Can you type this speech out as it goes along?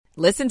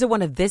Listen to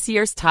one of this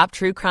year's top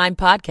true crime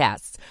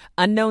podcasts.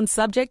 Unknown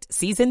Subject,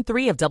 Season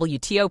 3 of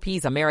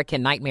WTOP's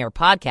American Nightmare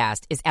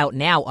podcast is out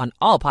now on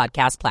all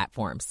podcast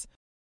platforms.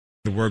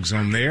 The work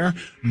zone there.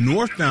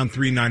 Northbound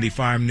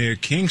 395 near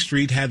King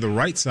Street had the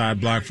right side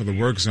blocked for the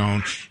work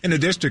zone. In the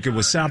district, it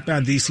was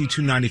southbound DC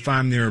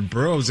 295 near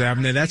Burroughs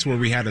Avenue. That's where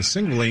we had a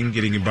single lane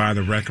getting by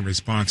the wreck and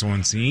response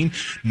on scene.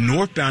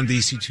 Northbound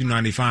DC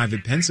 295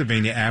 at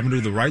Pennsylvania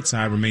Avenue, the right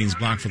side remains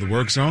blocked for the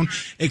work zone.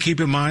 And keep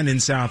in mind, in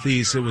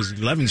Southeast, it was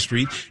 11th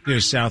Street near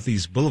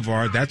Southeast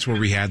Boulevard. That's where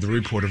we had the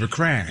report of a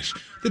crash.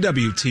 The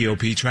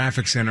WTOP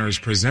Traffic Center is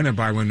presented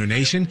by Window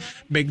Nation.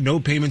 Make no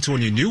payments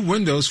on your new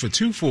windows for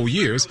 2 full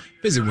years.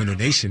 Visit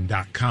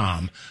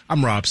windownation.com.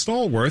 I'm Rob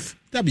Stallworth,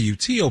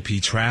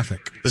 WTOP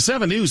Traffic. The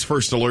 7 News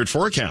First Alert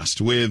Forecast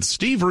with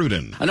Steve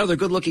Rudin. Another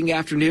good-looking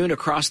afternoon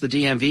across the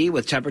DMV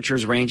with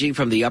temperatures ranging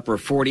from the upper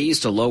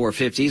 40s to lower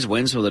 50s.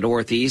 Winds from the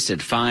northeast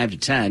at 5 to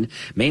 10.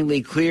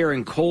 Mainly clear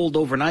and cold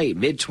overnight.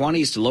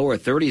 Mid-20s to lower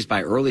 30s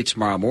by early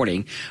tomorrow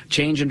morning.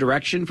 Change in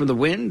direction from the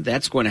wind.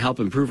 That's going to help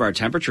improve our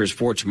temperatures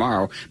for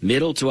tomorrow.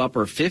 Middle to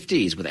upper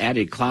 50s with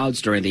added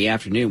clouds during the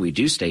afternoon. We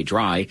do stay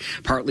dry.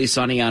 Partly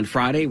sunny on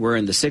Friday. We're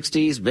in the 60s.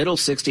 Middle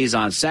 60s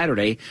on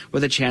Saturday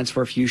with a chance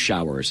for a few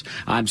showers.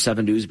 I'm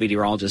 7 News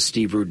meteorologist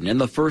Steve Rudin in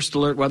the First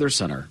Alert Weather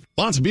Center.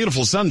 Lots of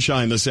beautiful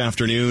sunshine this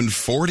afternoon,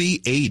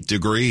 48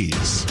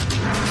 degrees.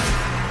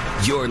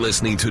 You're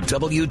listening to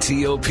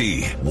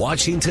WTOP,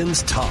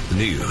 Washington's top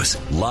news,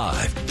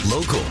 live,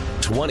 local,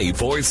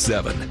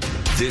 24/7.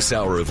 This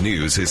hour of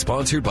news is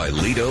sponsored by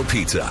Lido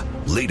Pizza.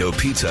 Lido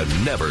Pizza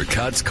never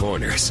cuts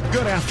corners.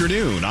 Good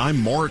afternoon.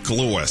 I'm Mark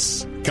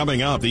Lewis.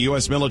 Coming up, the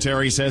U.S.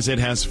 military says it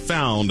has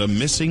found a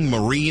missing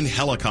Marine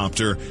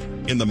helicopter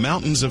in the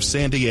mountains of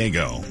San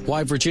Diego.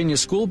 Why Virginia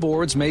school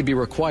boards may be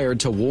required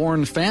to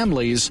warn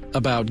families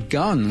about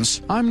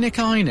guns. I'm Nick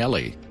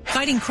Einelli.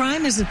 Fighting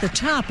crime is at the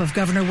top of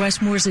Governor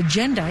Westmore's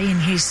agenda in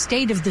his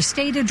State of the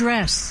State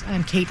address.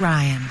 I'm Kate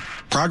Ryan.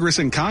 Progress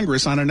in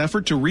Congress on an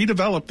effort to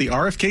redevelop the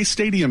RFK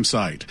Stadium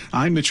site.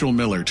 I'm Mitchell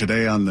Miller,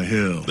 today on The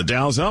Hill. The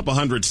Dow's up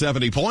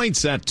 170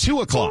 points at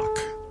 2 o'clock.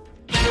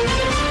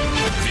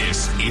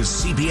 This is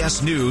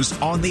CBS News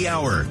on the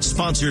Hour,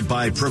 sponsored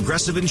by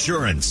Progressive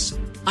Insurance.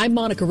 I'm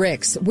Monica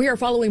Ricks. We are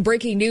following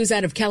breaking news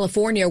out of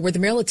California where the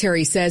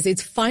military says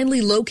it's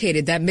finally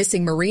located that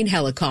missing Marine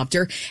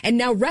helicopter, and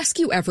now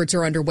rescue efforts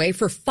are underway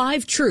for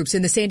 5 troops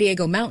in the San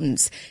Diego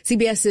mountains.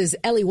 CBS's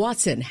Ellie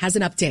Watson has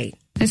an update.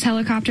 This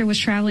helicopter was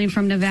traveling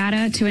from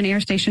Nevada to an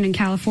air station in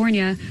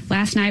California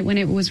last night when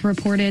it was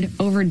reported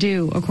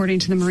overdue, according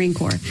to the Marine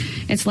Corps.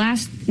 Its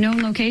last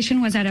known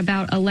location was at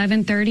about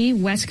 11:30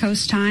 West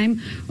Coast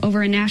time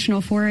over a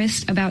national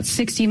forest about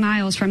 60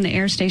 miles from the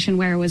air station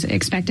where it was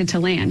expected to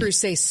land. Crews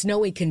say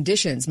snowy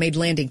conditions made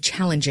landing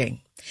challenging.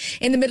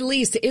 In the Middle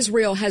East,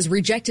 Israel has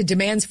rejected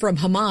demands from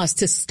Hamas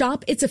to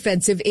stop its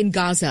offensive in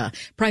Gaza.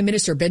 Prime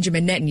Minister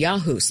Benjamin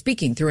Netanyahu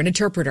speaking through an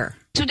interpreter.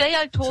 Today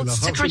I told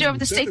Secretary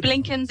of State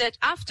Blinken that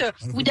after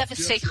we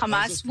devastate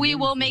Hamas, we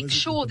will make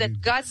sure that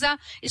Gaza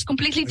is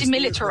completely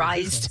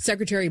demilitarized.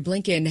 Secretary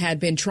Blinken had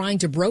been trying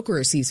to broker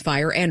a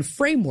ceasefire and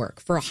framework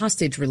for a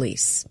hostage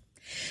release.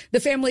 The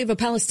family of a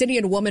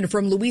Palestinian woman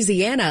from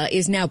Louisiana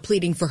is now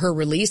pleading for her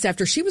release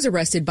after she was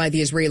arrested by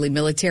the Israeli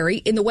military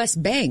in the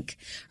West Bank.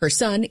 Her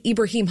son,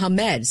 Ibrahim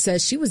Hamed,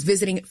 says she was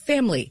visiting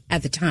family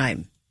at the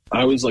time.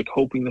 I was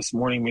hoping this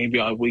morning maybe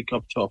I'd wake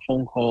up to a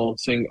phone call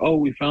saying, oh,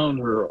 we found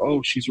her.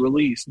 Oh, she's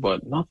released,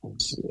 but nothing.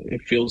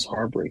 It feels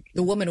heartbreaking.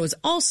 The woman was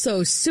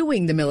also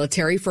suing the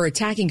military for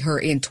attacking her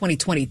in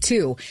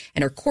 2022,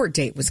 and her court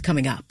date was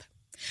coming up.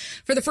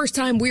 For the first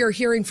time, we are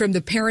hearing from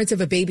the parents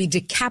of a baby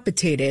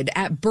decapitated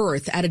at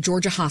birth at a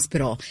Georgia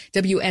hospital.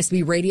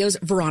 WSB Radio's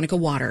Veronica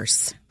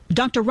Waters.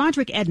 Dr.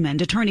 Roderick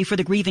Edmond, attorney for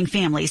the grieving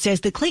family,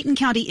 says the Clayton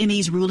County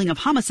ME's ruling of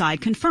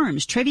homicide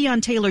confirms Trevion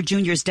Taylor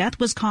Jr.'s death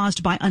was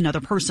caused by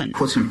another person.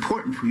 What's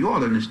important for you all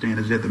to understand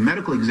is that the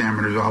medical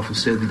examiner's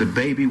office said that the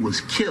baby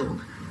was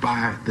killed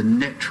by the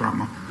neck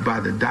trauma, by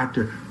the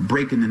doctor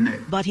breaking the neck.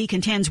 But he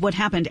contends what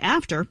happened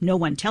after, no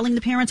one telling the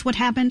parents what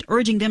happened,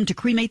 urging them to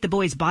cremate the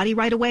boy's body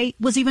right away,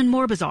 was even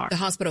more bizarre. The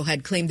hospital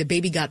had claimed the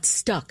baby got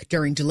stuck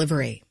during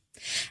delivery.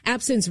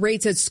 Absence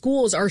rates at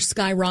schools are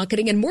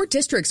skyrocketing, and more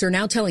districts are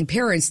now telling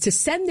parents to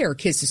send their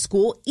kids to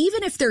school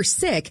even if they're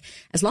sick,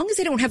 as long as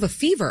they don't have a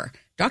fever.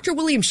 Dr.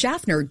 William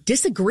Schaffner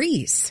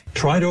disagrees.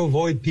 Try to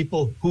avoid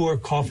people who are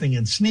coughing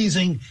and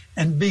sneezing,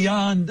 and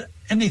beyond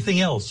anything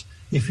else,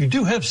 if you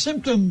do have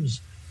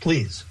symptoms,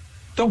 please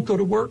don't go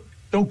to work,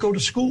 don't go to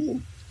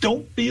school,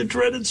 don't be a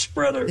dreaded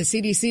spreader. The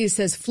CDC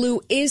says flu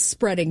is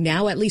spreading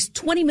now. At least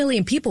 20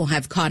 million people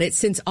have caught it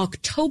since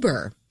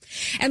October.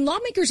 And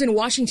lawmakers in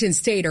Washington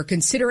state are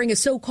considering a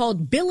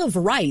so-called Bill of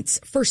Rights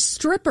for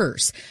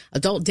strippers.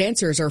 Adult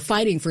dancers are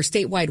fighting for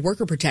statewide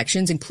worker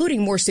protections,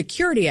 including more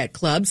security at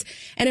clubs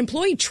and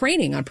employee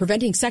training on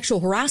preventing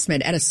sexual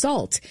harassment and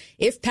assault.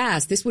 If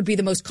passed, this would be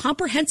the most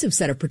comprehensive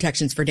set of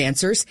protections for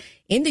dancers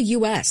in the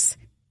U.S.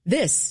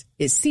 This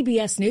is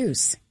CBS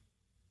News.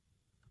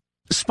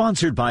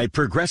 Sponsored by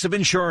Progressive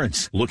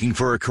Insurance. Looking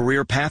for a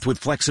career path with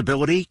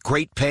flexibility,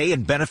 great pay,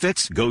 and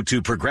benefits? Go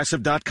to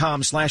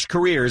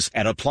progressive.com/careers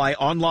and apply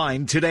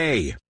online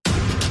today.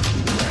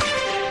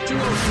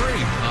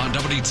 2:03 on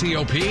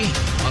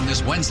WTOP on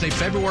this Wednesday,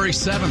 February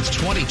 7th,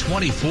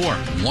 2024.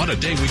 What a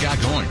day we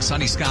got going.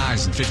 Sunny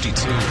skies and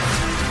 52.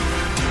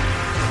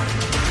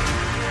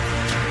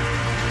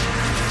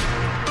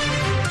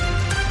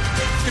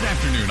 Good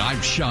afternoon.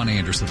 I'm Sean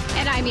Anderson.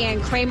 And I'm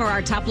Ann Kramer.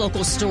 Our top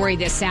local story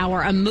this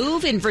hour, a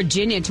move in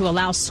Virginia to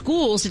allow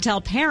schools to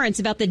tell parents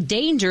about the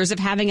dangers of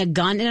having a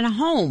gun in a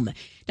home.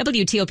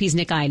 WTOP's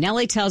Nick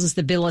Iannelli tells us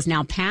the bill is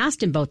now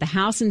passed in both the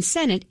House and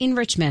Senate in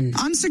Richmond.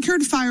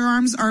 Unsecured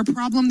firearms are a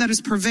problem that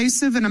is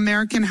pervasive in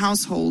American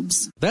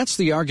households. That's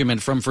the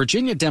argument from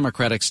Virginia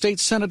Democratic State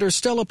Senator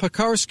Stella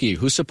Pekarsky,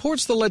 who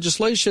supports the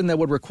legislation that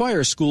would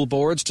require school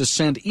boards to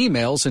send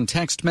emails and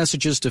text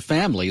messages to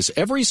families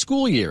every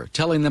school year,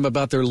 telling them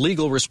about their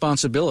legal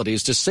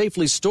responsibilities to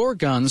safely store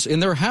guns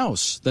in their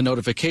house. The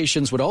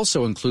notifications would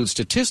also include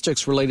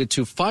statistics related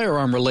to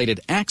firearm-related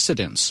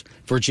accidents.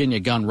 Virginia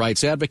gun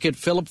rights advocate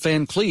Philip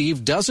Van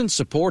Cleve doesn't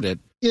support it.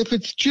 If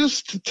it's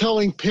just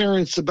telling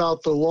parents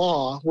about the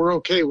law, we're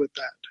okay with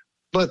that.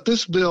 But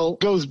this bill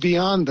goes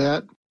beyond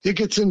that. It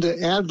gets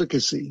into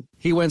advocacy.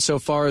 He went so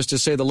far as to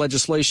say the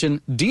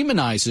legislation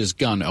demonizes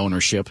gun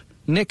ownership.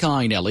 Nick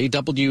Iannelli,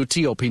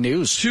 WTOP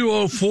News.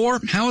 2:04.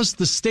 How is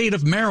the state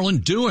of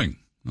Maryland doing?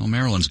 Well,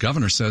 Maryland's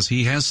governor says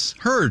he has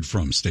heard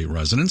from state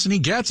residents, and he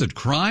gets it.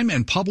 Crime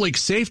and public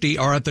safety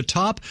are at the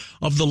top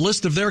of the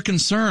list of their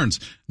concerns.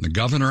 And the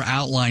governor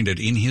outlined it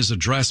in his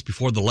address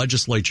before the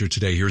legislature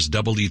today. Here's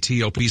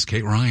WTOP's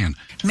Kate Ryan.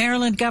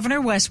 Maryland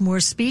Governor Wes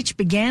Moore's speech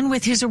began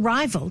with his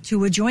arrival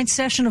to a joint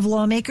session of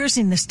lawmakers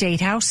in the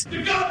State House.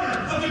 The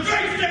governor of the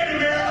great state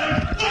of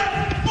Maryland,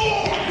 Wes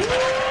Moore!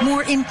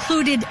 Moore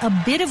included a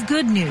bit of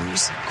good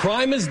news.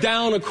 Crime is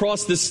down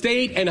across the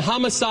state, and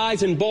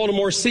homicides in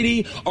Baltimore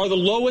City are the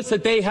lowest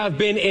that they have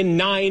been in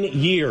 9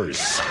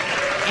 years.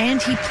 And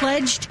he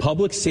pledged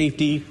public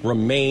safety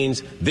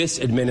remains this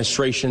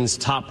administration's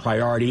top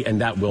priority,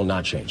 and that will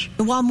not change.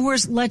 While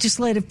Moore's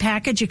legislative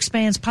package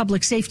expands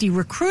public safety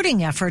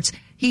recruiting efforts,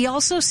 he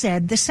also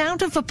said the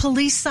sound of a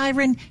police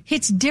siren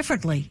hits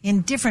differently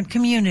in different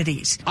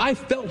communities. I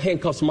felt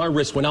handcuffs on my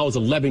wrist when I was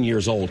 11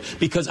 years old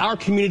because our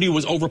community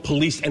was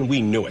over-policed and we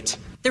knew it.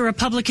 The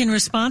Republican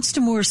response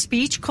to Moore's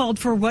speech called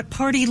for what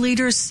party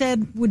leaders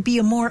said would be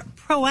a more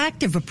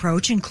proactive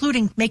approach,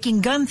 including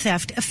making gun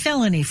theft a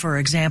felony, for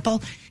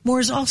example.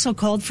 Moore's also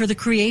called for the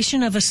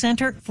creation of a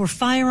Center for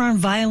Firearm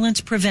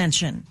Violence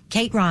Prevention.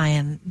 Kate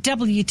Ryan,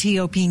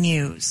 WTOP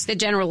News. The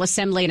General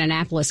Assembly in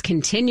Annapolis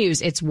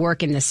continues its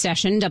work in the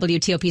session.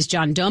 WTOP's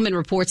John Doman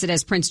reports that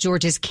as Prince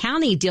George's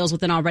County deals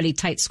with an already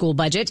tight school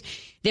budget,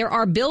 there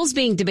are bills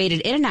being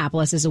debated in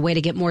Annapolis as a way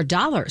to get more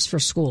dollars for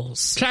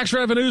schools. Tax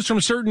revenues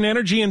from certain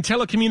energy and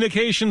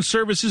telecommunications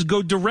services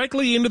go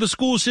directly into the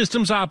school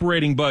system's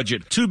operating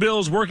budget. Two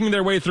bills working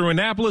their way through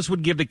Annapolis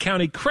would give the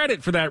county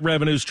credit for that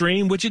revenue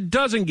stream, which it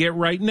doesn't get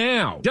right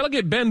now.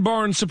 Delegate Ben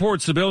Barnes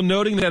supports the bill,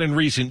 noting that in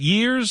recent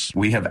years,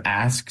 we have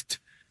asked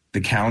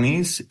the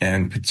counties,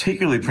 and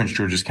particularly Prince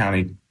George's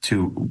County,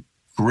 to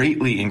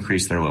greatly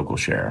increase their local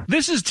share.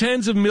 This is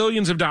tens of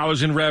millions of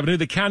dollars in revenue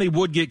the county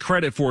would get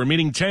credit for,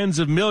 meaning tens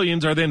of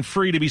millions are then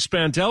free to be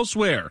spent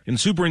elsewhere. And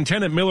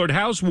Superintendent Millard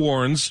House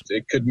warns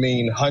it could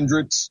mean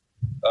hundreds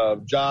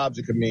of jobs.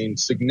 It could mean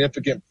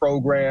significant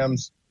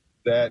programs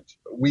that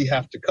we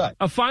have to cut.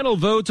 A final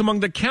vote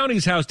among the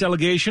county's House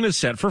delegation is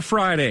set for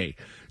Friday.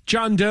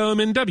 John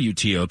Doman,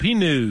 WTOP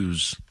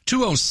News.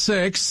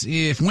 2:06.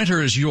 If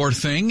winter is your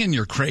thing and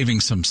you're craving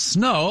some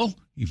snow,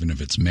 even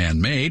if it's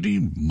man-made,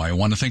 you might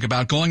want to think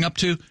about going up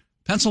to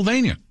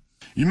Pennsylvania.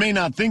 You may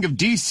not think of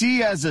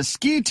D.C. as a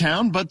ski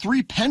town, but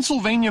 3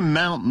 Pennsylvania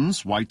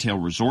mountains, Whitetail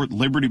Resort,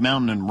 Liberty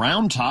Mountain, and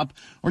Round Top,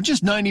 are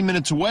just 90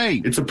 minutes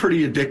away. It's a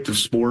pretty addictive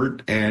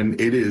sport, and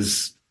it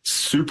is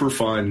super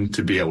fun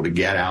to be able to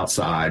get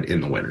outside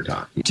in the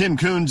wintertime. Tim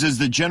Coons is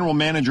the general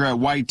manager at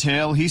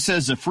Whitetail. He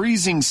says the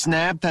freezing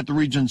snap that the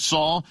region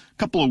saw a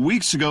couple of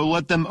weeks ago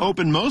let them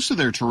open most of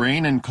their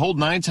terrain, and cold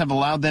nights have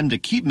allowed them to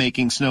keep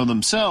making snow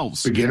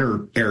themselves.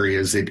 Beginner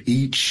areas at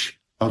each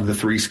of the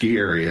 3 ski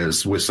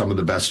areas with some of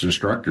the best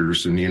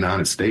instructors in the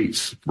United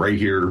States, right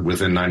here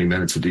within 90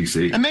 minutes of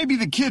D.C. And maybe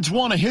the kids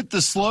want to hit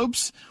the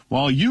slopes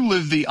while you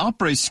live the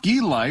après ski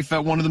life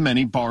at one of the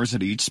many bars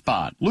at each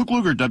spot. Luke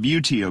Luger,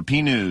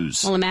 WTOP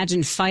News. Well,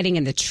 imagine fighting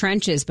in the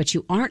trenches, but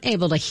you aren't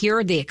able to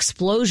hear the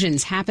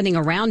explosions happening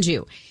around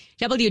you.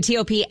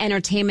 WTOP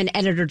entertainment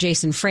editor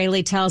Jason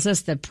Fraley tells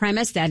us the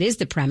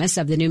premise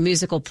of the new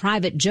musical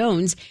Private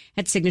Jones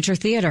at Signature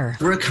Theater.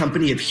 We're a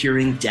company of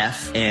hearing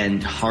deaf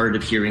and hard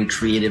of hearing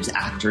creatives,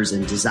 actors,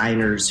 and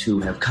designers who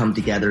have come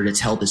together to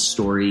tell the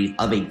story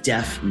of a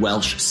deaf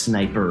Welsh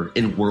sniper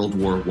in World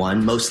War I,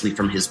 mostly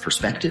from his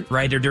perspective.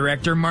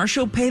 Writer-director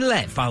Marshall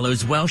Paylett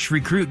follows Welsh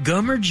recruit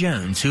Gomer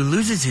Jones, who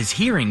loses his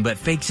hearing but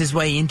fakes his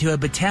way into a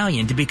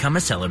battalion to become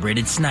a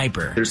celebrated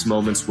sniper. There's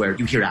moments where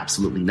you hear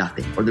absolutely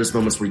nothing, or there's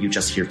moments where you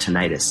just hear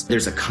tinnitus.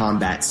 There's a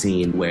combat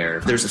scene where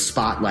there's a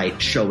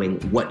spotlight showing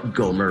what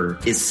Gomer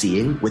is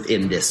seeing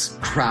within this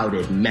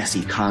crowded,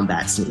 messy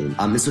combat scene.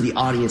 And so the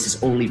audience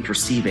is only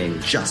perceiving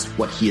just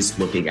what he is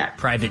looking at.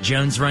 Private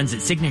Jones runs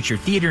at Signature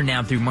Theater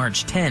now through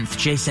March 10th.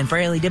 Jason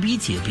Fraley,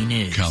 WTOP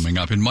News. Coming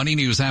up in Money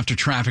News after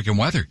traffic and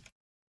weather.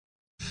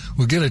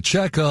 We'll get a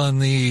check on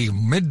the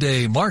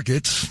midday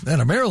markets,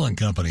 and a Maryland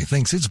company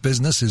thinks its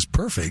business is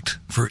perfect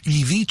for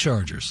EV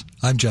chargers.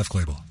 I'm Jeff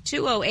Clable.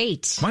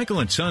 208.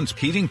 Michael & Son's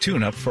heating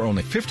tune-up for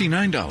only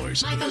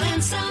 $59.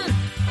 Michael & Son.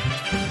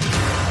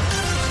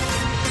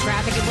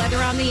 Traffic and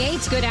weather on the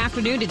 8s. Good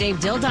afternoon to Dave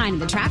Dildine in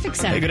the traffic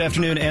center. Hey, good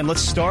afternoon, and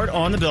let's start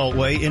on the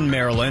Beltway in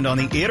Maryland. On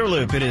the Inner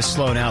Loop, it is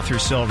slow now through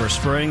Silver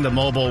Spring. The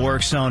mobile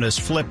work zone is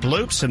flipped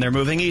loops, and they're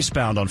moving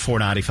eastbound on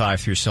 495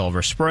 through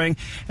Silver Spring,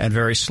 and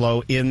very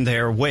slow in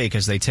their wake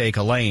as they take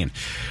a lane.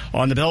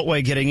 On the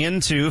Beltway getting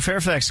into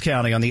Fairfax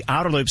County, on the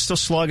Outer Loop, still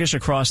sluggish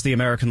across the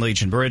American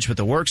Legion Bridge, but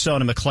the work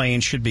zone in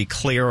McLean should be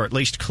clear, or at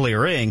least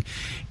clearing.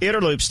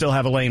 Inner Loop still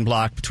have a lane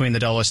block between the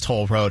Dulles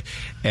Toll Road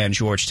and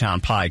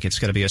Georgetown Pike. It's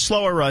going to be a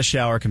slower rush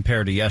hour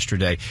compared to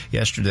yesterday.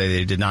 Yesterday,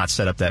 they did not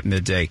set up that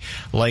midday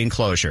lane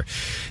closure.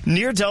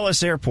 Near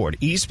Dulles Airport,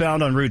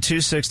 eastbound on Route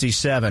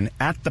 267,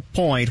 at the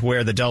point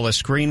where the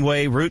Dulles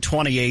Greenway, Route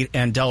 28,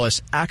 and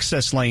Dulles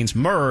access lanes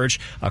merge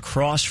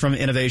across from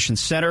Innovation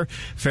Center,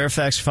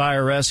 Fairfax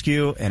Fire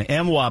Rescue and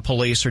MWA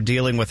police are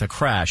dealing with a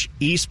crash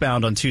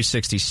eastbound on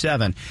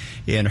 267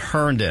 in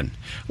Herndon.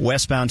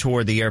 Westbound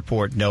toward the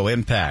airport, no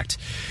impact.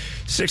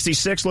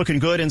 66 looking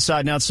good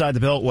inside and outside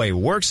the Beltway.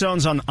 Work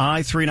zones on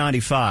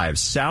I-395.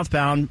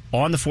 Southbound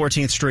on the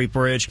 14th Street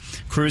Bridge.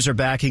 Crews are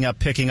backing up,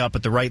 picking up,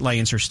 but the right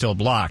lanes are still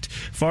blocked.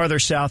 Farther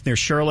south near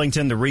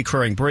Shirlington, the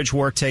recurring bridge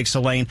work takes a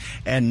lane.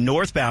 And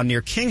northbound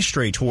near King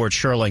Street towards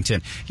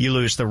Shirlington, you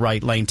lose the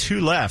right lane. 2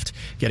 left,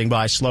 getting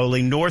by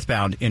slowly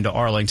northbound into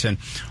Arlington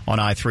on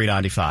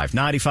I-395.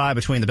 95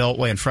 between the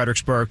Beltway and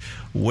Fredericksburg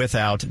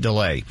without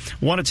delay.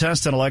 Want to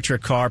test an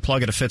electric car?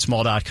 Plug it at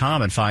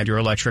fitzmall.com and find your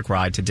electric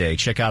ride today.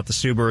 Check out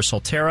the Subaru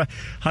Solterra,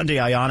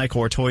 Hyundai Ioniq,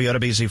 or Toyota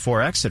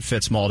BZ4X at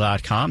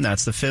fitzmall.com.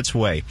 That's the Fitz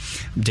way.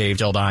 Dave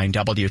Dildine,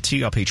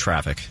 WTOP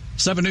Traffic.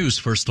 7 News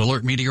First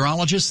Alert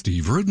meteorologist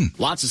Steve Rudin.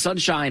 Lots of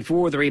sunshine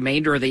for the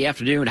remainder of the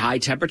afternoon. High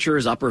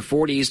temperatures, upper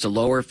 40s to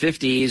lower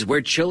 50s.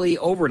 We're chilly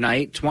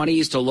overnight,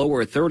 20s to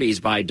lower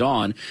 30s by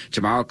dawn.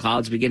 Tomorrow,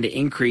 clouds begin to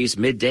increase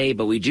midday,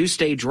 but we do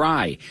stay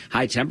dry.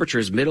 High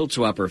temperatures, middle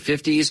to upper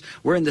 50s.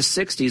 We're in the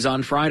 60s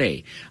on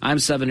Friday. I'm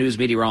 7 News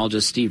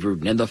meteorologist Steve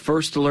Rudin in the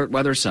First Alert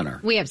Weather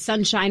Center. We have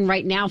sunshine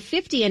right now,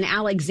 50 in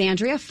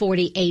Alexandria,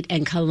 48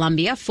 in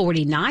Columbia,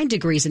 49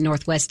 degrees in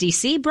Northwest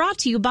D.C., brought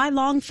to you by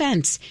Long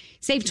Fence.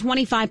 Save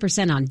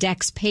 25% on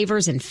decks,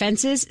 pavers, and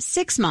fences.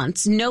 6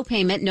 months, no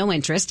payment, no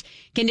interest.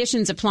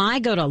 Conditions apply.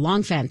 Go to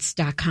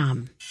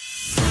longfence.com.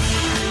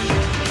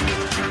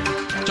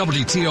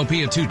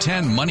 WTOP at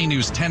 2:10, Money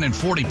News 10 and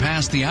 40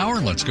 past the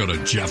hour. Let's go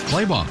to Jeff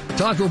Claiborne.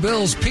 Taco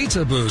Bell's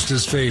pizza boost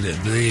has faded.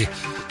 The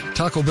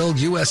Taco Bell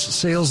U.S.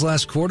 sales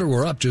last quarter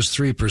were up just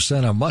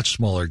 3%, a much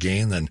smaller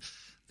gain than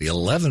the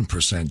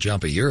 11%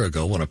 jump a year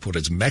ago when it put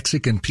its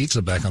Mexican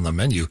pizza back on the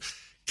menu.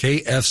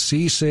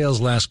 KFC sales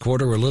last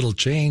quarter were little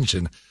changed,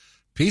 and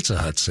Pizza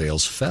Hut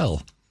sales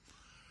fell.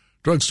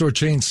 Drugstore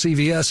chain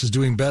CVS is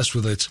doing best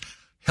with its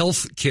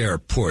health care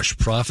push.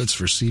 Profits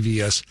for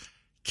CVS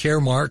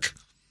Caremark,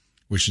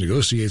 which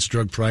negotiates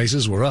drug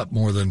prices, were up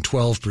more than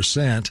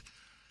 12%.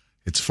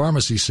 Its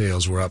pharmacy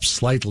sales were up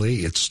slightly.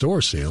 Its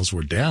store sales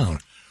were down.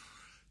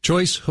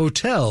 Choice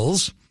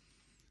Hotels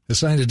has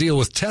signed a deal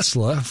with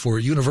Tesla for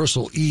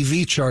universal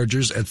EV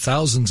chargers at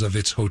thousands of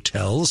its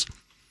hotels.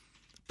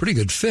 Pretty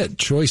good fit.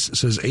 Choice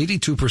says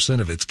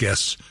 82% of its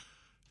guests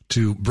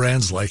to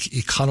brands like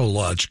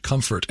Econolodge,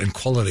 Comfort, and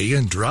Quality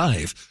and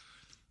Drive.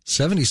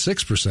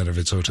 76% of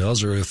its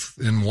hotels are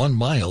within 1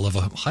 mile of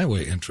a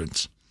highway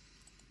entrance.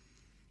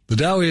 The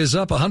Dow is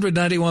up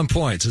 191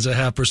 points. It's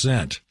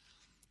 0.5%.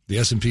 The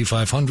S&P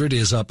 500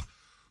 is up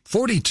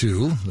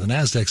 42. The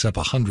Nasdaq's up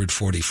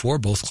 144,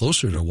 both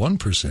closer to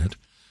 1%.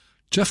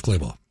 Jeff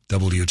Claiborne,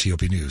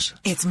 WTOP News.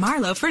 It's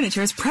Marlowe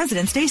Furniture's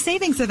President's Day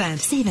Savings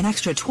Event. Save an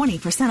extra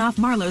 20% off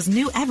Marlowe's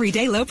new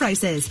everyday low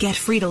prices. Get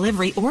free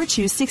delivery or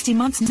choose 60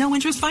 months no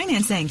interest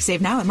financing.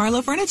 Save now at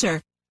Marlowe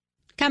Furniture.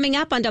 Coming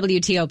up on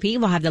WTOP,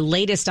 we'll have the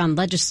latest on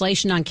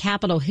legislation on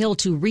Capitol Hill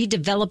to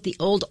redevelop the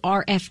old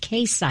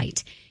RFK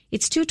site.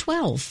 It's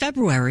 2:12.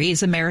 February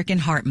is American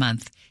Heart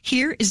Month.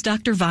 Here is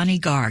Dr. Vani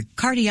Garg,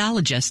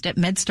 cardiologist at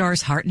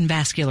MedStar's Heart and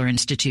Vascular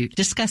Institute,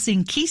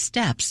 discussing key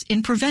steps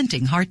in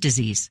preventing heart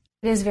disease.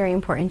 It is very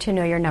important to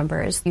know your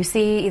numbers. You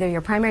see either your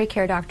primary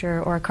care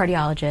doctor or a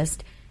cardiologist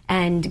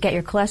and get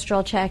your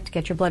cholesterol checked,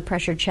 get your blood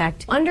pressure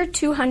checked. Under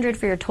 200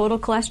 for your total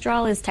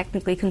cholesterol is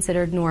technically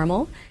considered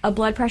normal. A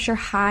blood pressure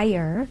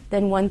higher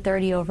than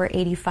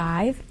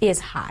 130/85 is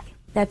high.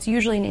 That's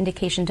usually an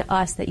indication to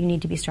us that you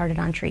need to be started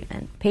on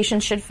treatment.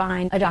 Patients should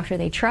find a doctor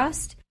they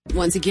trust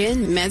Once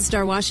again,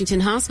 MedStar Washington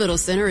Hospital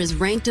Center is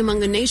ranked among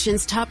the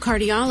nation's top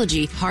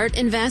cardiology, heart,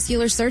 and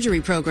vascular surgery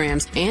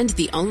programs, and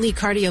the only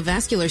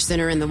cardiovascular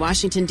center in the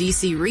Washington,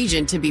 D.C.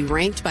 region to be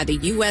ranked by the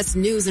U.S.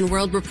 News &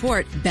 World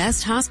Report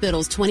Best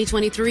Hospitals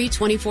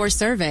 2023-24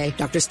 survey.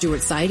 Dr.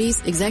 Stuart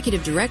Seides,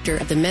 Executive Director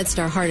of the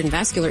MedStar Heart and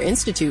Vascular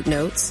Institute,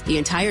 notes, the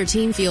entire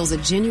team feels a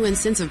genuine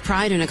sense of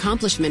pride and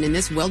accomplishment in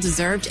this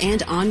well-deserved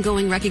and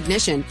ongoing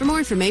recognition. For more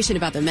information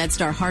about the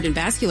MedStar Heart and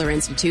Vascular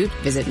Institute,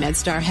 visit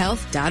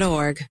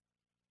medstarhealth.org.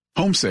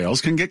 Home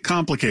sales can get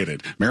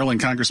complicated. Maryland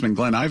Congressman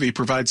Glenn Ivey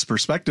provides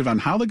perspective on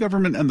how the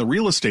government and the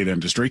real estate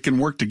industry can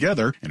work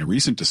together in a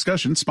recent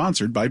discussion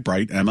sponsored by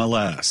Bright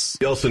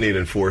MLS. You also need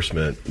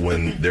enforcement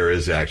when there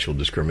is actual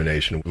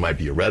discrimination. It might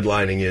be a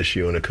redlining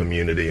issue in a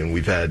community, and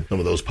we've had some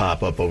of those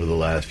pop up over the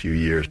last few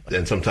years.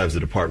 And sometimes the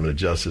Department of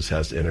Justice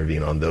has to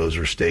intervene on those,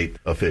 or state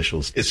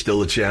officials. It's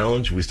still a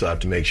challenge. We still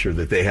have to make sure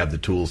that they have the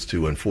tools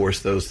to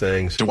enforce those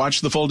things. To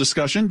watch the full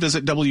discussion,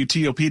 visit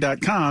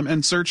WTOP.com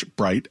and search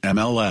Bright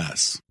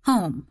MLS.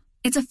 Home.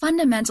 It's a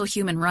fundamental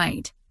human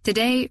right.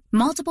 Today,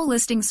 multiple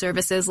listing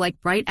services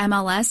like Bright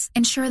MLS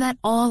ensure that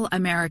all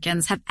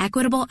Americans have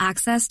equitable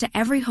access to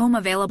every home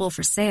available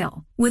for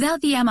sale.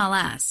 Without the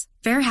MLS,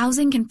 fair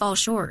housing can fall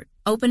short,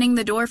 opening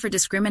the door for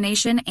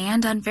discrimination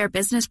and unfair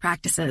business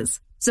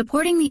practices.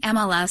 Supporting the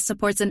MLS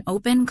supports an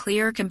open,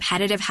 clear,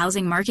 competitive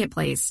housing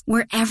marketplace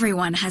where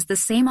everyone has the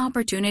same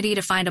opportunity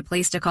to find a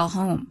place to call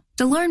home.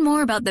 To learn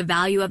more about the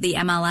value of the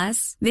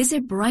MLS,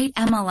 visit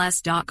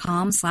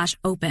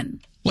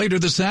brightmls.com/open. Later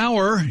this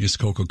hour, is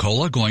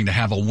Coca-Cola going to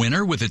have a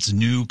winner with its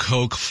new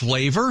Coke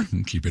flavor?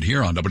 Keep it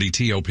here on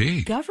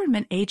WTOP.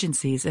 Government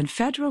agencies and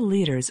federal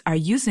leaders are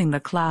using the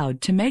cloud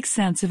to make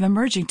sense of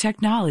emerging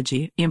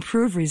technology,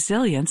 improve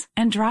resilience,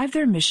 and drive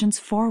their missions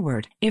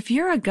forward. If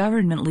you're a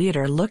government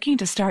leader looking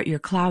to start your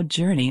cloud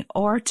journey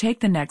or take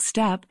the next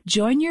step,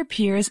 join your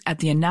peers at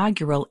the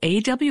inaugural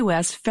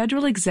AWS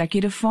Federal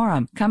Executive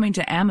Forum coming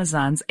to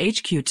Amazon's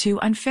HQ2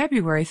 on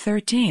February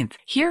 13th.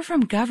 Hear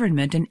from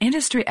government and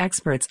industry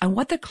experts on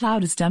what the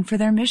cloud has done for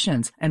their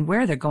missions and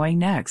where they're going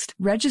next.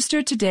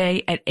 Register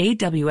today at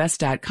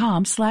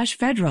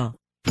aws.com/federal.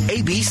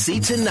 ABC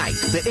Tonight,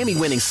 the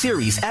Emmy-winning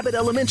series Abbott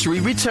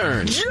Elementary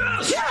returns.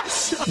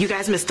 Yes! You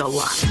guys missed a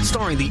lot.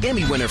 Starring the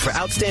Emmy winner for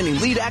Outstanding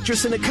Lead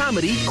Actress in a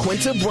Comedy,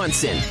 Quinta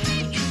Brunson.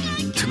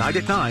 Tonight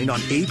at 9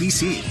 on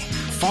ABC,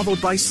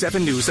 followed by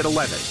 7 News at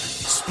 11.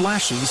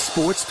 Splashy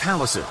Sports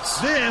Palaces.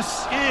 This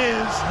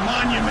is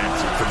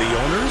monumental. For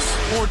the owners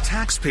or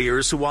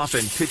taxpayers who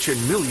often pitch in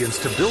millions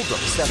to build them.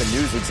 7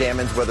 News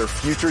examines whether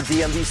future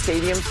DMV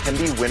stadiums can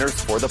be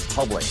winners for the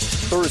public.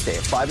 Thursday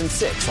at 5 and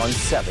 6 on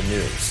 7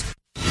 News.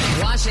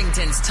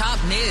 Washington's top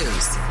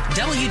news.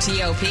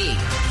 WTOP.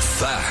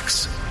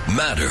 Facts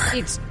matter.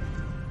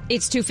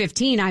 It's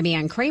 2:15. I'm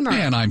Ann Kramer.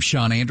 And I'm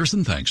Sean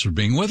Anderson. Thanks for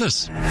being with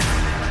us.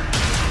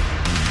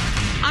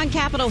 On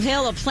Capitol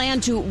Hill, a plan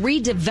to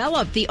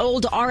redevelop the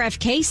old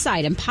RFK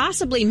site and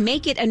possibly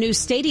make it a new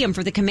stadium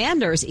for the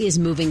Commanders is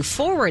moving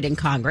forward in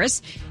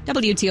Congress.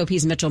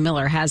 WTOP's Mitchell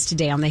Miller has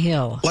today on the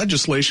Hill.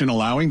 Legislation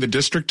allowing the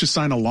district to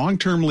sign a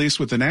long-term lease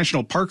with the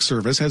National Park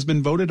Service has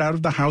been voted out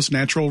of the House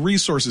Natural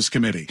Resources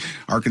Committee.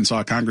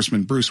 Arkansas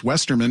Congressman Bruce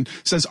Westerman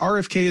says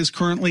RFK is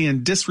currently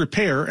in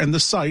disrepair and the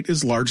site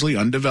is largely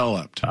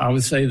undeveloped. I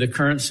would say the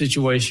current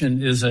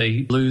situation is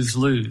a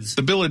lose-lose.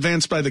 The bill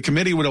advanced by the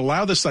committee would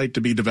allow the site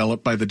to be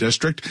developed by the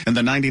district, and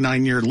the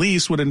 99-year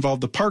lease would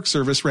involve the Park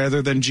Service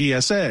rather than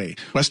GSA.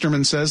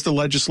 Westerman says the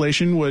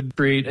legislation would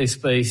create a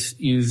space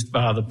used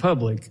by the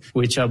public,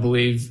 which I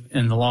believe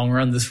in the long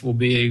run this will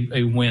be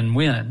a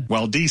win-win.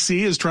 While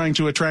D.C. is trying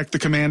to attract the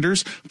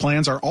Commanders,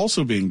 plans are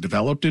also being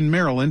developed in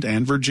Maryland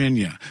and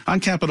Virginia. On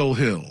Capitol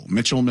Hill,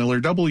 Mitchell Miller,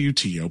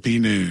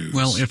 WTOP News.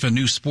 Well, if a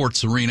new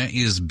sports arena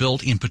is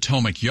built in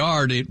Potomac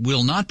Yard, it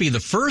will not be the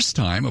first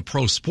time a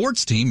pro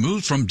sports team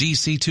moved from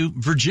D.C. to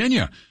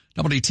Virginia.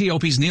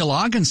 WTOP's Neil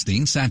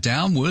Augenstein sat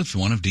down with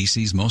one of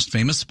D.C.'s most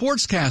famous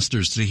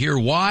sportscasters to hear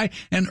why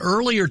an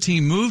earlier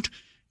team moved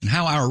and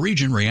how our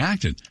region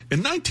reacted. In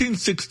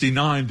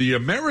 1969, the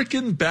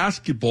American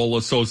Basketball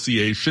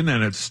Association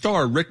and its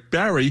star Rick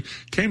Barry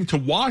came to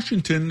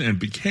Washington and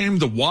became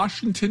the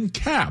Washington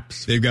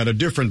Caps. They've got a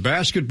different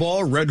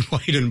basketball, red,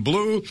 white, and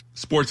blue.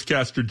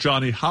 Sportscaster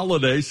Johnny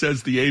Holliday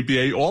says the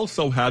ABA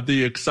also had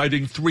the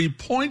exciting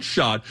three-point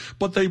shot,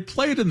 but they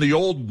played in the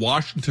old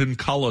Washington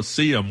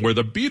Coliseum where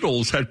the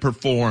Beatles had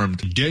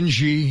performed.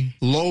 Dingy,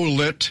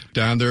 low-lit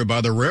down there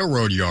by the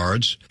railroad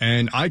yards,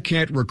 and I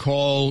can't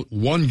recall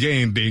one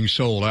game being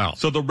sold out.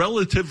 So the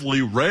relatively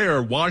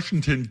rare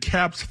Washington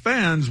Caps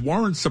fans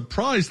weren't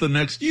surprised the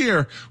next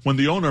year when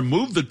the owner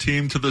moved the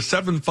team to the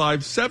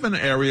 757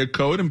 area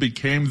code and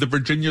became the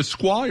Virginia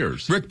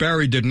Squires. Rick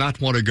Barry did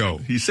not want to go.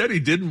 He said he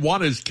didn't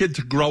want his kid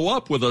to grow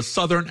up with a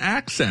Southern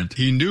accent.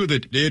 He knew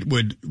that it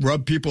would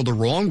rub people the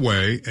wrong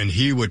way, and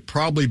he would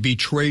probably be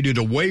traded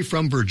away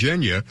from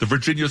Virginia. The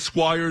Virginia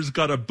Squires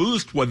got a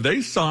boost when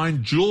they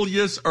signed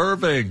Julius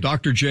Erving.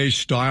 Dr. J's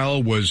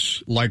style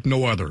was like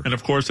no other. And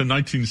of course, in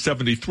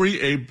 1970,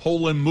 1973, Abe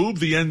Poland moved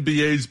the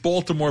NBA's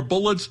Baltimore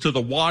Bullets to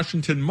the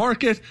Washington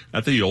market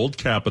at the old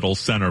Capitol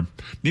Center.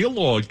 Neil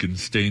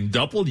Augenstein,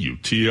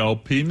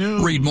 WTOP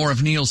News. Read more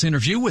of Neil's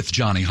interview with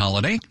Johnny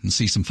Holiday and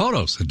see some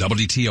photos at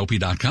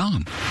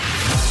WTOP.com.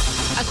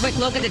 A quick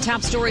look at the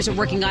top stories we're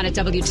working on at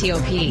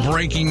WTOP.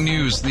 Breaking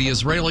news. The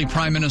Israeli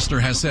Prime Minister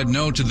has said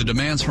no to the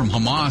demands from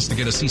Hamas to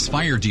get a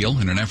ceasefire deal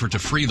in an effort to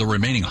free the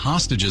remaining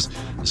hostages.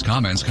 His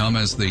comments come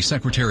as the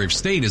Secretary of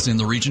State is in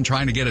the region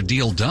trying to get a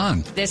deal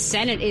done. The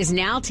Senate is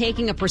now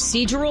taking a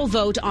procedural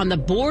vote on the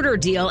border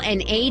deal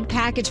and aid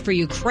package for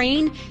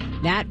Ukraine.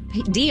 That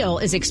deal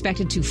is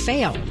expected to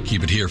fail.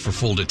 Keep it here for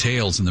full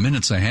details in the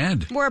minutes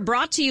ahead. We're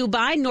brought to you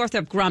by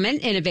Northrop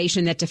Grumman,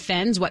 innovation that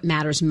defends what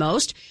matters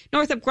most.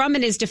 Northrop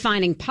Grumman is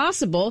defining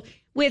possible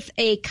with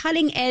a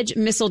cutting-edge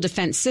missile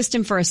defense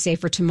system for a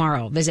safer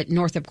tomorrow. Visit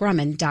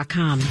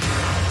northropgrumman.com.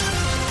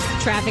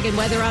 Traffic and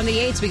weather on the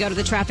 8s. We go to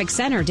the traffic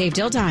center. Dave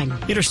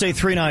Dildine. Interstate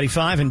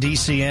 395 in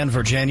D.C. and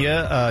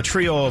Virginia. A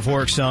trio of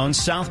work zones.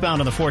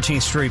 Southbound on the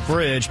 14th Street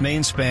Bridge,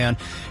 main span.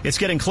 It's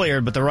getting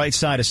cleared, but the right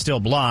side is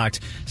still blocked.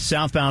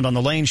 Southbound on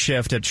the lane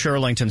shift at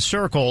Shirlington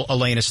Circle, a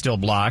lane is still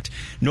blocked.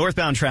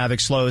 Northbound traffic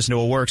slows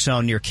into a work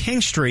zone near King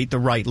Street. The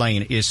right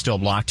lane is still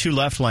blocked. 2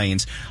 left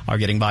lanes are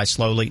getting by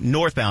slowly.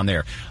 Northbound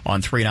there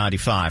on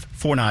 395,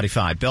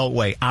 495.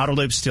 Beltway outer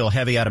loop still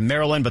heavy out of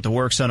Maryland, but the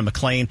work zone of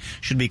McLean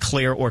should be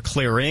clear or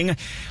clearing.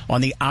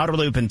 On the outer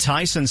loop in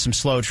Tyson, some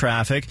slow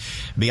traffic.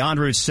 Beyond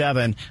Route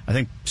 7, I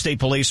think state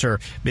police are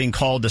being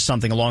called to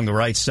something along the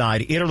right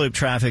side. Inner loop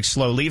traffic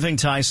slow leaving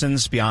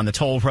Tyson's beyond the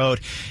toll road.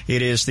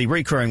 It is the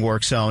recurring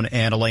work zone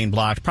and a lane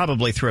blocked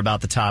probably through about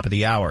the top of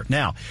the hour.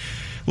 Now,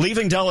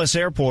 leaving Dulles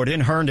Airport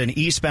in Herndon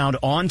eastbound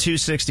on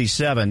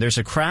 267, there's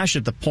a crash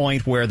at the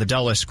point where the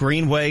Dulles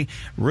Greenway,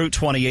 Route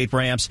 28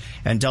 ramps,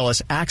 and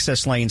Dulles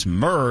access lanes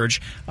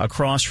merge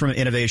across from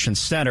Innovation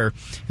Center.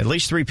 At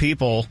least 3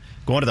 people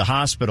going to the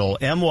hospital.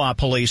 MWA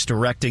police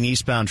directing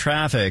eastbound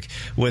traffic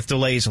with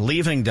delays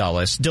leaving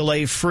Dulles.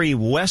 Delay-free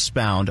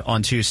westbound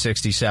on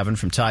 267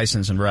 from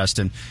Tysons and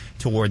Reston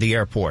toward the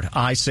airport.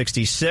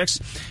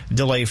 I-66,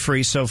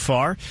 delay-free so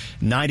far.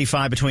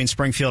 95 between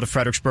Springfield and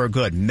Fredericksburg,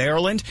 good.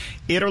 Maryland,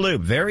 inner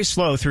loop, very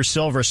slow through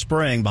Silver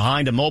Spring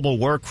behind a mobile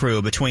work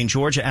crew between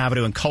Georgia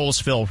Avenue and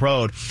Colesville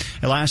Road.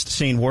 Last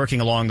seen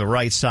working along the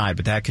right side,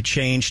 but that could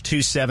change.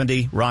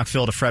 270,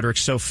 Rockville to Frederick,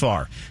 so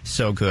far,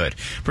 so good.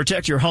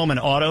 Protect your home and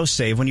auto.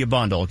 Save when you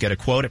bundle. Get a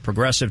quote at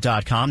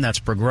Progressive.com. That's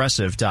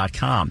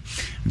Progressive.com.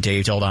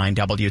 Dave Dildine,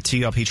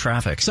 WTOP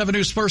Traffic. 7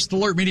 News First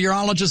Alert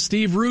meteorologist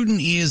Steve Rudin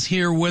is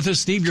here with us.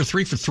 Steve, you're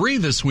 3 for 3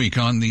 this week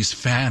on these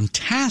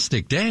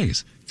fantastic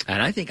days. And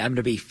I think I'm going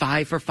to be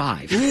 5 for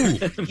 5. Ooh,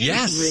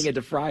 yes. Moving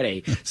into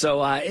Friday.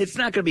 So it's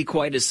not going to be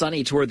quite as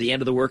sunny toward the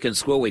end of the work and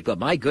school week, but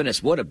my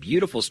goodness, what a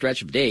beautiful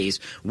stretch of days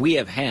we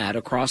have had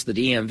across the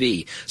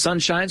DMV.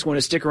 Sunshine's going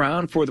to stick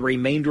around for the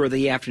remainder of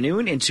the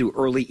afternoon into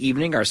early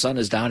evening. Our sun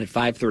is down at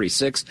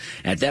 5:36.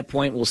 At that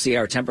point, we'll see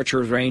our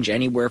temperatures range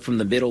anywhere from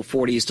the middle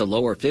 40s to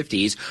lower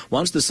 50s.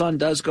 Once the sun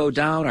does go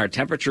down, our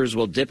temperatures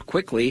will dip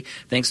quickly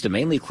thanks to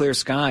mainly clear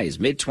skies,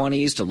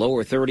 mid-20s to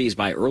lower 30s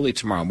by early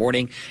tomorrow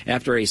morning.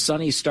 After a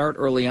sunny start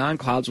early on,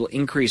 clouds will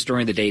increase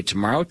during the day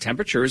tomorrow.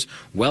 Temperatures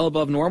well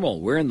above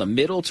normal. We're in the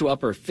middle to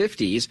upper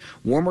 50s.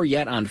 Warmer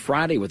yet on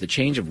Friday with a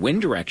change of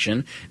wind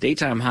direction.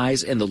 Daytime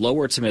highs in the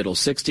lower to middle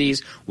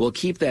 60s. We'll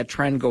keep that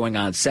trend going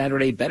on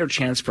Saturday. Better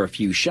chance for a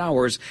few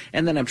showers.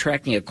 And then I'm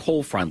tracking a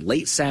cold front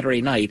late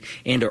Saturday night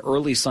into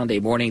early Sunday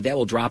morning. That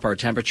will drop our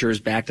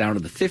temperatures back down to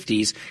the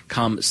 50s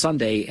come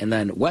Sunday. And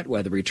then wet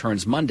weather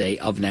returns Monday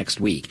of next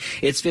week.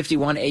 It's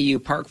 51 AU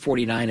Park,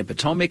 49 in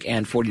Potomac,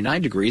 and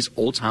 49 degrees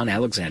Old Town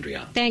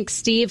Alexandria. Thanks,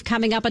 Steve.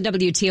 Coming up on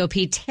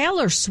WTOP,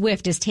 Taylor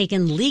Swift has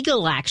taken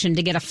legal action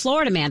to get a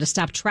Florida man to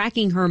stop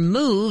tracking her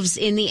moves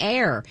in the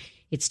air.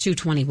 It's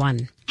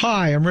 2:21.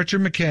 Hi, I'm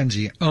Richard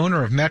McKenzie,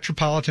 owner of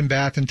Metropolitan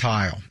Bath and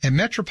Tile. At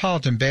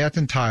Metropolitan Bath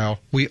and Tile,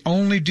 we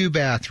only do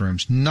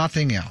bathrooms,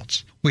 nothing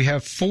else. We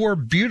have 4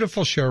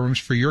 beautiful showrooms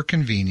for your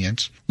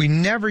convenience. We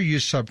never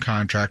use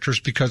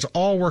subcontractors because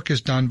all work is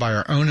done by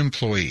our own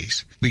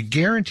employees. We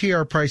guarantee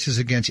our prices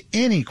against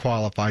any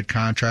qualified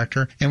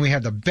contractor, and we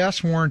have the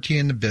best warranty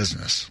in the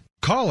business.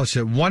 Call us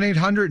at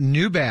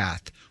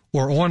 1-800-NEW-BATH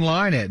or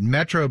online at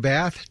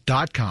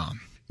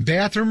metrobath.com.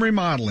 Bathroom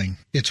remodeling.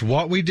 It's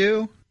what we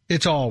do.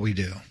 It's all we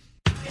do.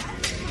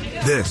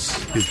 This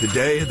is the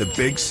day of the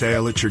big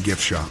sale at your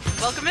gift shop.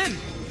 Welcome in.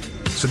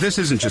 So this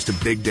isn't just a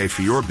big day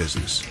for your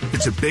business.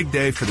 It's a big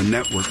day for the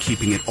network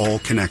keeping it all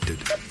connected.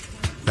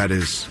 That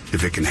is,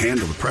 if it can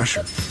handle the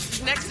pressure.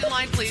 Next in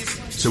line, please.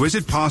 So is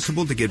it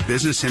possible to get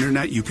business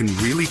internet you can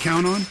really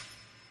count on?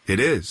 It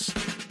is.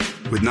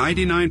 With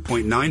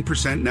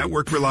 99.9%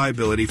 network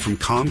reliability from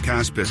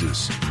Comcast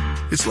Business.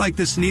 It's like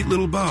this neat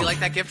little bow. Do you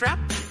like that gift wrap?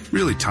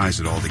 Really ties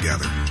it all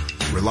together.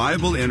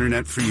 Reliable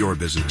internet for your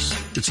business.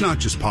 It's not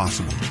just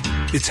possible.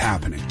 It's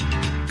happening.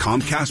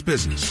 Comcast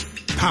Business.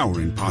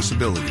 Powering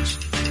possibilities.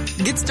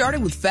 Get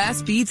started with fast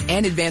speeds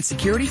and advanced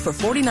security for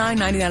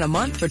 $49.99 a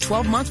month for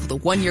 12 months with a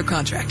 1-year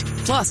contract.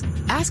 Plus,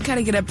 ask how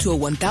to get up to a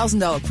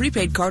 $1,000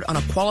 prepaid card on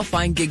a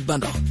qualifying gig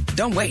bundle.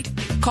 Don't wait.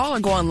 Call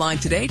or go online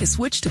today to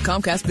switch to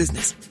Comcast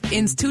Business.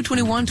 Ends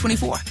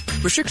 2/21/24.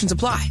 Restrictions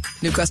apply.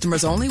 New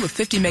customers only with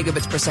 50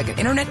 megabits per second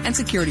internet and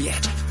security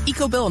edge.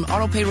 Eco-bill and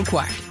auto pay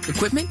required.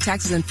 Equipment,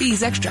 taxes, and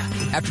fees extra.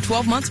 After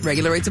 12 months,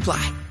 regular rates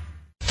apply.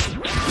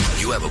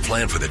 You have a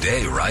plan for the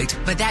day, right?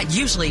 But that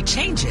usually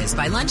changes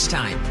by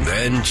lunchtime.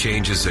 Then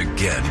changes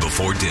again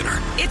before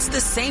dinner. It's the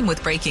same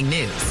with breaking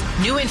news.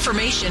 New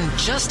information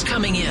just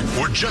coming in.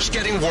 We're just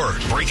getting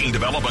word. Breaking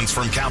developments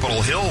from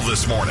Capitol Hill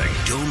this morning.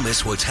 Don't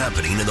miss what's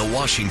happening in the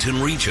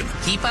Washington region.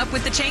 Keep up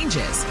with the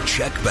changes.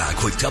 Check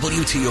back with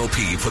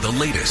WTOP for the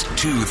latest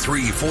 2,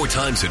 3, 4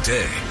 times a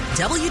day.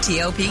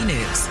 WTOP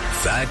News.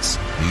 Facts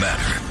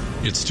matter.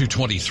 It's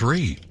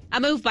 2:23. A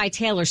move by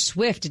Taylor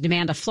Swift to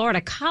demand a Florida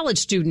college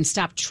student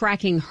stop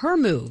tracking her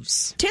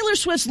moves. Taylor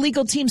Swift's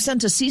legal team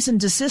sent a cease and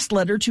desist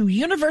letter to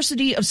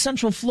University of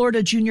Central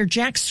Florida junior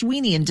Jack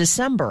Sweeney in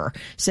December,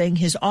 saying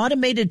his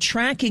automated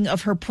tracking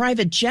of her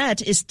private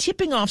jet is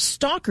tipping off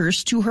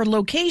stalkers to her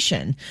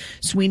location.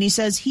 Sweeney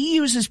says he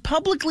uses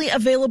publicly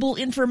available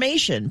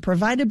information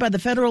provided by the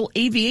Federal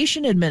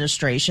Aviation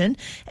Administration,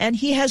 and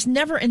he has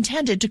never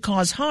intended to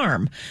cause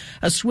harm.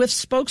 A Swift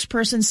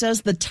spokesperson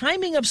says the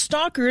timing of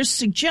stalkers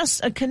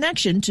suggests a connection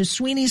to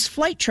Sweeney's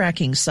flight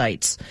tracking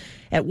sites.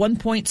 At one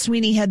point,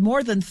 Sweeney had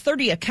more than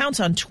 30 accounts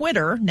on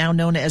Twitter, now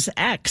known as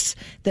X,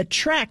 that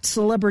tracked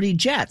celebrity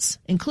jets,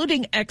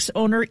 including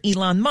X-owner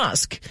Elon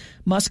Musk.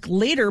 Musk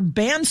later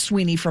banned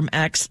Sweeney from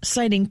X,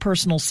 citing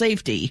personal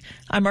safety.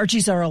 I'm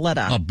Archie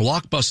Zaraletta. A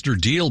blockbuster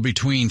deal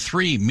between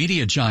three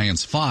media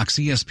giants, Fox,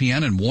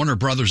 ESPN, and Warner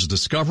Brothers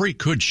Discovery,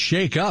 could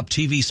shake up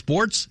TV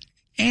sports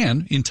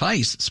and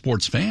entice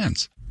sports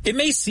fans. It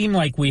may seem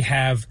like we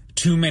have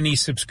too many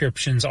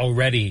subscriptions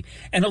already,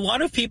 and a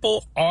lot of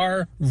people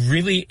are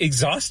really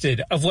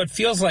exhausted of what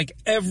feels like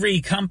every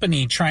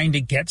company trying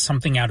to get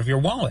something out of your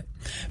wallet.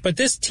 But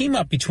this team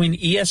up between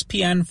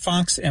ESPN,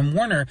 Fox, and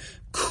Warner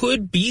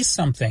could be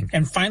something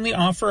and finally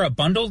offer a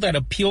bundle that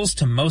appeals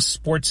to most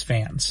sports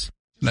fans.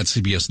 That's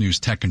CBS News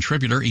tech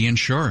contributor Ian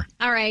Schur.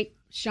 All right,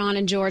 Sean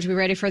and George, we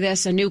ready for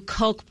this? A new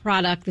Coke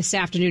product this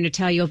afternoon to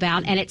tell you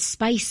about, and it's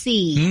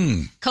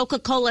spicy.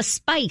 Coca-Cola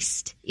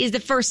Spiced is the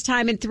first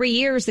time in 3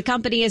 years the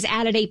company has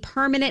added a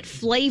permanent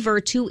flavor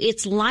to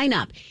its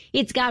lineup.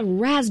 It's got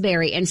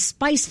raspberry and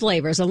spice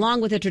flavors along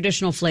with a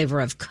traditional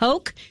flavor of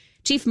Coke.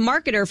 Chief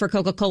marketer for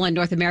Coca-Cola in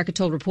North America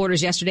told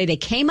reporters yesterday they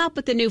came up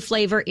with the new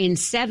flavor in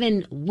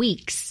 7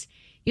 weeks.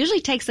 Usually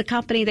takes the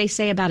company, they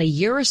say, about a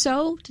year or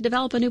so to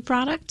develop a new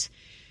product.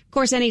 Of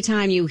course,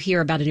 anytime you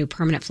hear about a new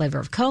permanent flavor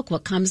of Coke,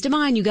 what comes to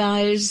mind, you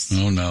guys?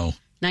 Oh, no.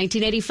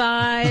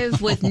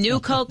 1985, with new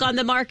Coke on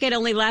the market,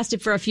 only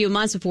lasted for a few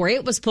months before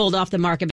it was pulled off the market.